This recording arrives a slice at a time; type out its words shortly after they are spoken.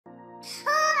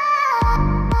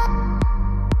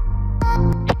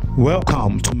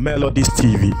Welcome to Melodies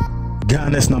TV,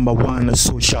 Ghana's #1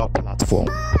 social platform.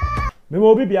 Me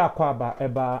will be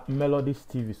about Melodies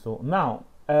TV. So now,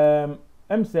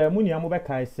 I'm saying Muni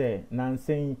Amubeka say,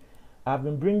 Nancy, I've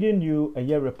been bringing you a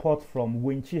year report from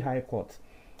Winchi High Court.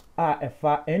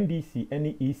 FA NDC,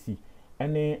 any EC,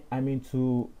 any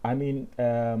to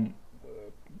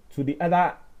the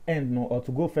other end, no, or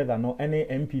to go further, no, any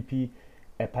MPP,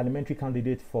 a parliamentary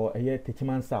candidate for a year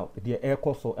Techiman South, the air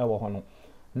course or ever hono.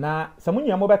 Now, Samuni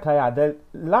Amobekaya, the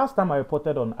last time I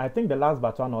reported on, I think the last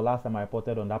battle or last time I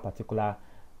reported on that particular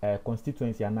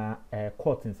constituency and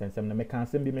court in Sense,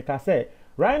 say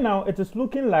right now it is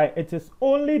looking like it is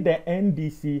only the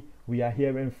NDC we are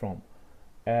hearing from.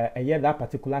 A year that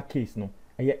particular case, no,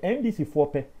 a year NDC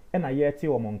 4 and a year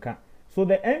Monka. So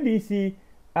the NDC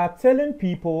are telling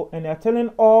people and they are telling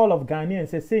all of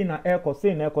Ghanaians, say na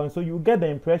airco, and so you get the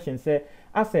impression, say,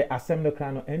 I say assembly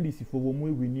crown NDC for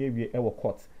when we near our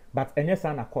court, but any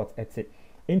son a court at it.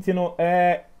 You know,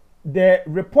 the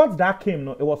report that came,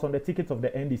 no, it was on the ticket of the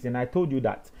NDC, and I told you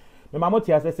that. Mamoti,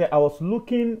 as I said, I was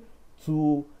looking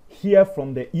to hear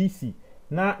from the EC.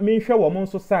 Now, make sure we're on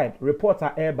side reports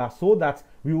are airbus so that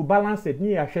we will balance it.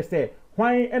 Near I say,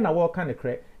 why and a walk kind of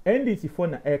credit. NDC for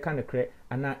na air kind of credit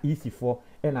and na EC for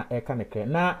and na air kind of credit.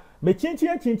 Now, me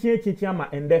chinchia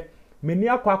and the many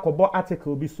quack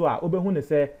article be so Obehune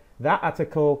say that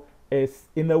article is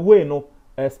in a way no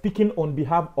speaking on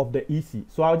behalf of the EC.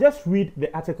 So I'll just read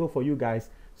the article for you guys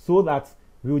so that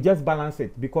we will just balance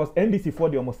it because NDC for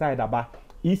the homicide about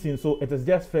EC, so it is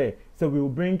just fair. So we will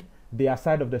bring their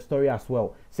side of the story as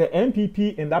well. Say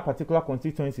MPP in that particular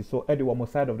constituency, so Eddie one more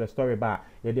side of the story bar.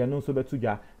 Yeah, they are known so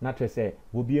betuja. Natural say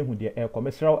will be in the air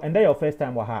commercial and then your first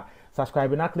time waha.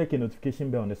 Subscribe and click the notification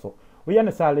bell on the so. We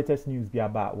understand latest news be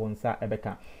about one sa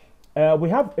ebeka. We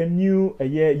have a new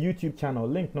YouTube channel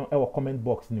link no our comment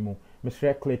box nimo.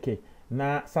 Mr. Click it.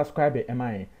 Na subscribe it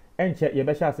MI. And check your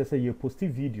best say you post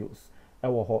videos.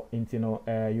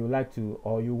 You like to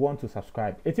or you want to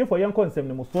subscribe. It's for young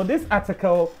concept. So this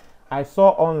article I saw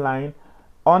online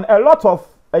on a lot of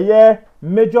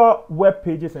major web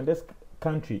pages in this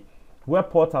country, web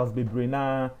portals be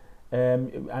brina.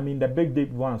 The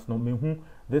big ones. No,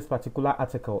 this particular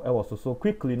article also so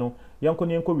quickly. No, young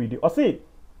read it. Or see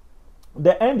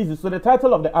the NDC. So the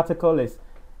title of the article is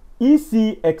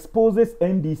EC exposes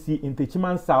NDC in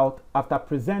Techiman South after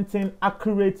presenting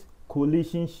accurate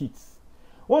collation sheets.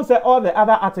 Once all the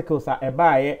other articles are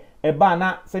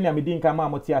na senior midin kama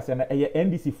motia se na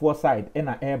NDC 4 side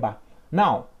na eba.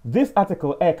 Now, this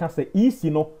article can say EC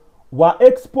no wa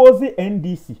expose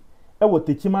NDC wo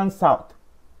Techiman South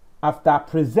after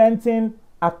presenting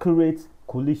accurate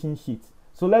collation sheets.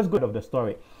 So let's go to the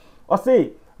story. Or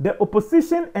say the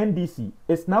opposition NDC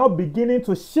is now beginning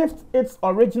to shift its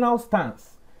original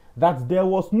stance that there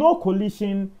was no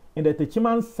collation in the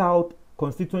Techiman South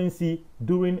constituency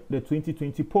during the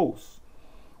 2020 polls.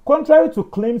 Contrary to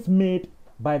claims made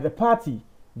by the party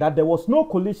that there was no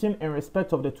collation in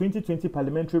respect of the 2020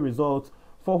 parliamentary results,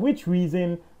 for which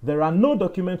reason there are no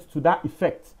documents to that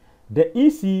effect, the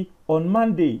EC on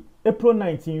Monday, April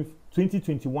 19th,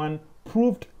 2021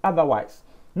 proved otherwise.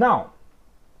 Now,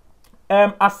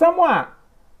 as someone,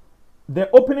 the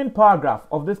opening paragraph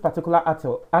of this particular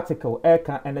article,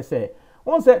 and say,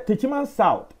 one said Techiman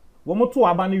South,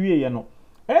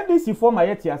 NDC for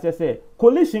my say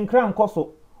coalition crown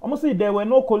koso. Almost say there were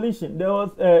no coalition. There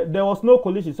was no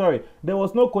coalition. Sorry, there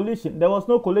was no coalition. There was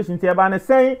no coalition. Tiabane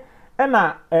saying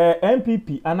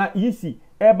MPP and EC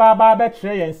eba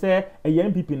betray and say a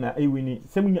MPP na ewini.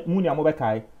 Semuni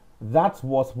amobekai. That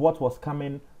was what was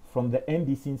coming from the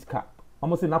NDC's cap.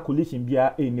 Almost say na coalition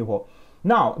bia eniho.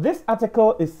 Now this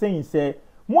article is saying say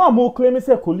mo claim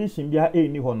say coalition bia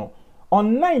eniho no.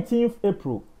 On 19th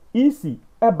April, EC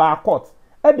eba court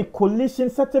the coalition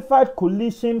certified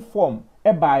coalition form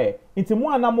ebae into mo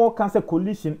anamo can say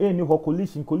coalition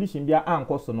coalition bia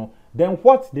ankoso no. Then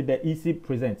what did the EC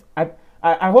present?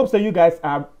 I hope so you guys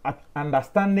are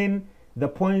understanding the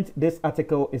point this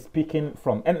article is speaking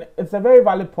from, and it's a very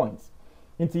valid point.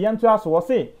 Into yantua so was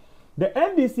say the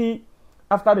NDC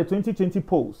after the 2020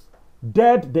 polls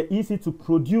dared the EC to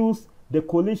produce the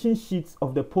coalition sheets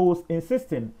of the polls,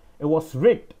 insisting it was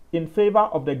rigged in favor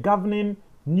of the governing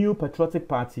New Patriotic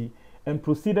Party, and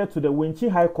proceeded to the Winchi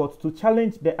High Court to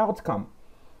challenge the outcome.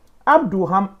 Abdul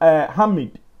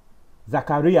Hamid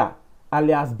Zakaria,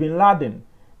 alias Bin Laden,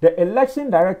 the election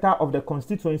director of the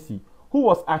constituency, who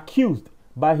was accused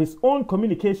by his own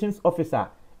communications officer,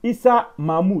 Issa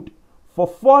Mahmoud, for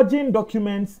forging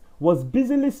documents, was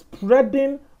busily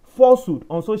spreading falsehood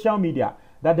on social media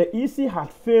that the EC had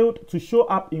failed to show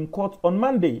up in court on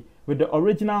Monday with the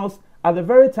originals at the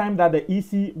very time that the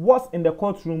EC was in the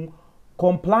courtroom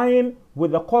complying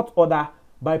with the court order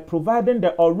by providing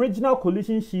the original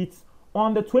collation sheets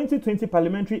on the 2020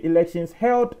 parliamentary elections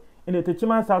held in the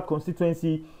Techiman South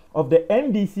constituency of the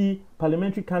NDC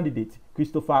parliamentary candidate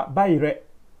Christopher Bayre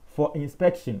for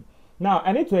inspection. Now,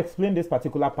 I need to explain this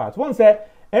particular part. One say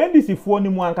NDC for ni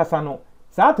mu ankasa no,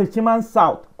 sa Techiman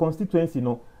South constituency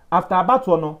no, after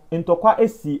abatwa no, intokwa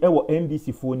esi ewo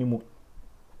NDC for ni mu.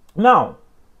 Now,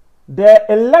 the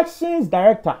elections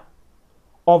director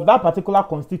of that particular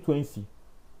constituency,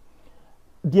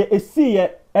 the esi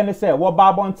and say wo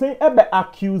babonten ebe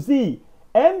accuse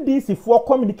NDC for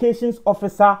communications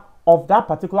officer of that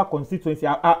particular constituency.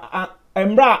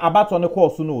 Emra abatwa no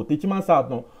course no, Techiman South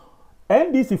no.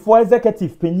 NDC for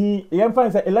executive penny,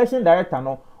 say election director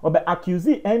no, or be accuse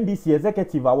NDC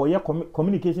executive or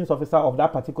communications officer of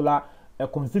that particular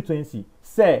constituency.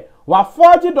 Say, wa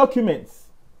forged documents.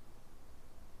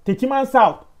 Techiman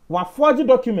South, wa forged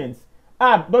documents.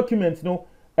 Add documents no,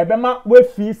 ebema we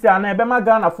fee say na ebema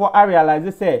Ghana for I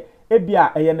realize say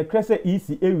ebia eye ne krese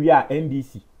EC area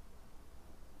NDC.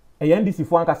 NDC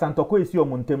for anka santoko esi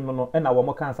omontem no no, na wo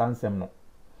mo kan sansem no.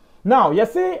 Now, you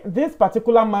see this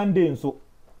particular Monday, so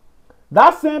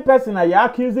that same person that you're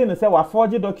accusing and say was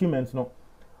forged documents, no,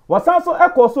 was also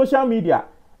echo social media.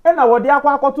 And now what they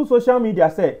are to social media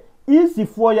say, easy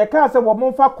for your car say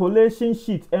what for collation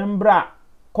sheet embra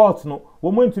court no,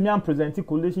 woman to me and present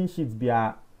collation sheets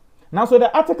bia. Now, so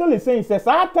the article is saying says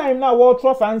that time now what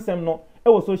trust answer no, it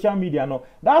was social media no.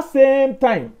 That same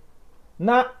time,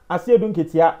 now I say don't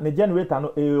get here, the generator no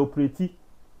operate. It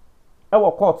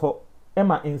was court.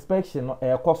 Emma inspection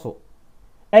koso.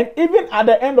 And even at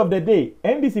the end of the day,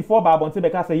 NDC for Babonte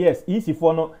Beka say yes, EC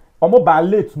for no omo ba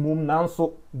late mum now,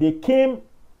 so they came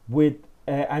with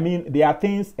their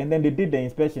things and then they did the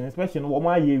inspection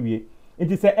one year. It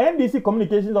is a NDC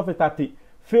communications officer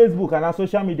Facebook and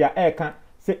social media can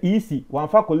say EC one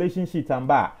for collation sheet and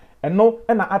bar and no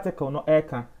an article no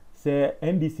can say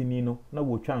NDC nino no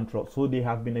will chantro, so they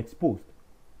have been exposed.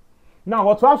 Now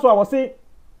what also I was saying,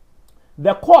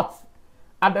 the court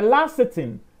at the last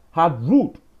sitting had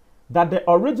ruled that the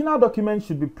original document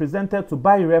should be presented to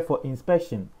Bayre for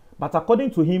inspection, but according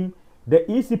to him, the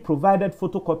EC provided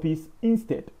photocopies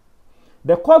instead.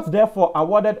 The court therefore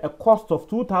awarded a cost of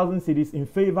 2,000 cedis in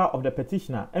favor of the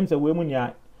petitioner.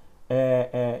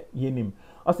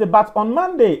 But on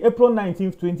Monday, April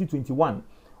 19, 2021,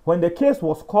 when the case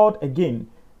was called again,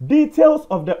 details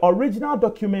of the original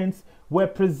documents were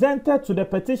presented to the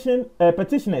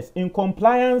petitioners in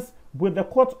compliance with the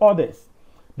court orders.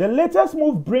 The latest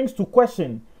move brings to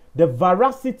question the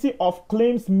veracity of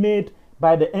claims made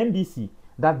by the NDC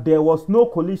that there was no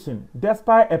collision,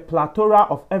 despite a plethora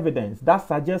of evidence that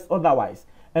suggests otherwise,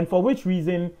 and for which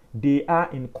reason they are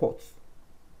in court.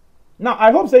 Now,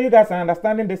 I hope so you guys are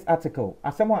understanding this article.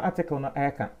 As someone article no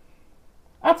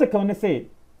article ne say,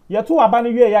 ya two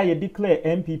abani ye declare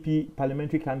MPP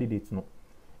parliamentary candidates no.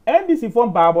 NDC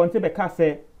form Babonte Beka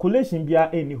say collation bia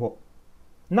eni ho.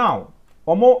 Now,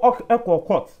 omo echo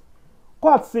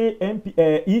court say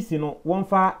EC no one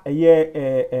fa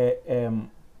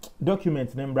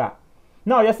document number.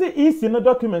 Now you see EC no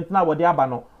document now what the aba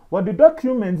no. What the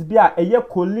documents be a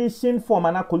collation form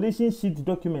and a collation sheet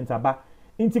document aba.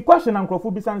 Inti question and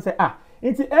crofo bisan say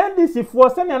inti NDC for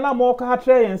send na mo ka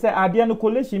try and say ade no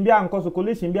collation bia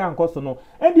ankoso no.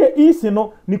 And the EC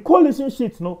no ni collation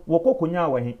sheet no woko konya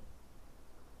awe.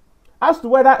 As to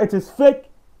whether it is fake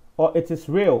or it is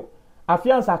real,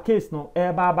 afiansa case no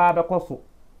ba bekoso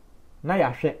na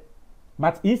yahwe,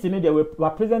 but EC no they were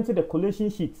presenting the collation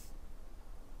sheets.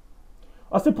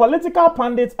 Also, political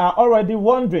pundits are already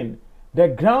wondering the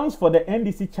grounds for the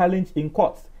NDC challenge in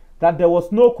court that there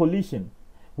was no collision,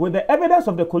 with the evidence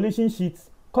of the collision sheets,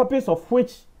 copies of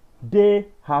which they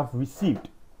have received.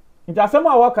 In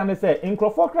someone what can they say? In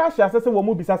Crawford crash, I say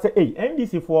womu bisa say, hey,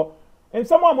 NDC for and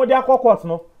someone mo dia court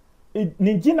no.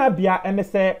 Nijina bia and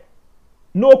say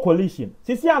no collision.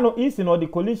 Sisi ano is no the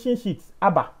collision sheets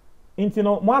aba. Inti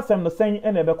no mo asem no saying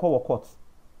and ebe call court.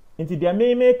 Inti dia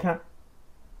me can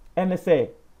and say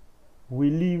we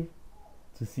live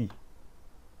to see.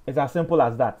 It's as simple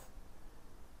as that.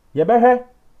 Yebehe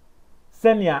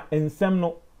senia ensem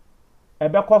no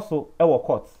ebe koso ewo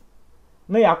court.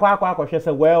 No yakwa akwa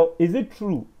say well, is it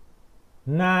true?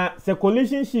 Na se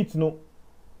collision sheet no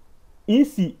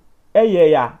EC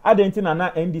ya adentina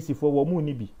na NDC for wo mu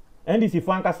ni bi NDC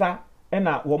for ankasa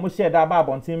na wo mu share da ba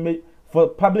abontin for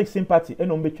public sympathy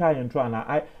and on be try and try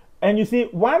na and you see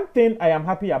one thing I am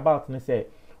happy about ne say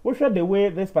we show the way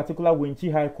this particular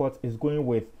Winchi High Court is going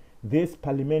with this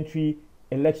parliamentary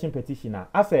election petitioner.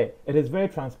 I say it is very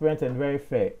transparent and very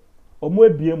fair.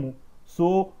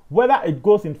 So whether it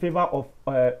goes in favor of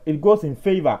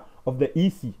the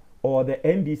EC or the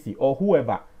NDC or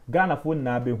whoever, Ghana phone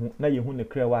na be hu na ye hu ne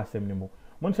kra wa asem ni mo.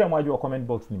 Mon try mo adwo comment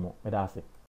box ni mo. Me da ase.